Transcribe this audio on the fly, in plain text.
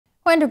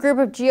When a group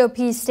of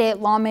GOP state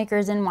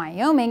lawmakers in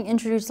Wyoming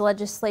introduced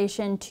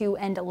legislation to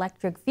end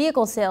electric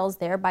vehicle sales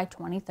there by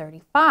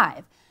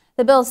 2035.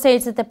 The bill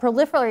states that the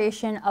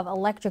proliferation of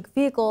electric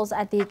vehicles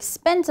at the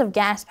expense of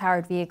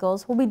gas-powered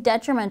vehicles will be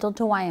detrimental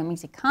to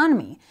Wyoming's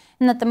economy,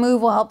 and that the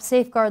move will help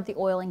safeguard the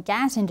oil and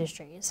gas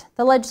industries.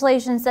 The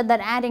legislation said that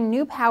adding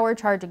new power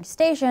charging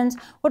stations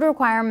would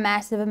require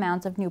massive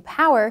amounts of new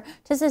power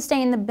to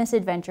sustain the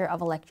misadventure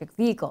of electric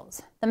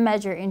vehicles. The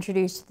measure,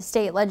 introduced to the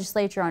state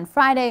legislature on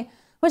Friday,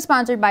 was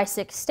sponsored by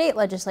 6 state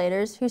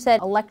legislators who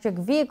said electric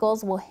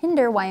vehicles will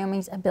hinder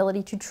Wyoming's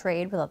ability to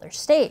trade with other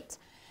states.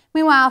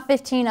 Meanwhile,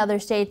 15 other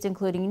states,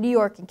 including New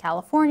York and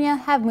California,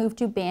 have moved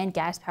to ban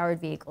gas-powered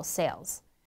vehicle sales.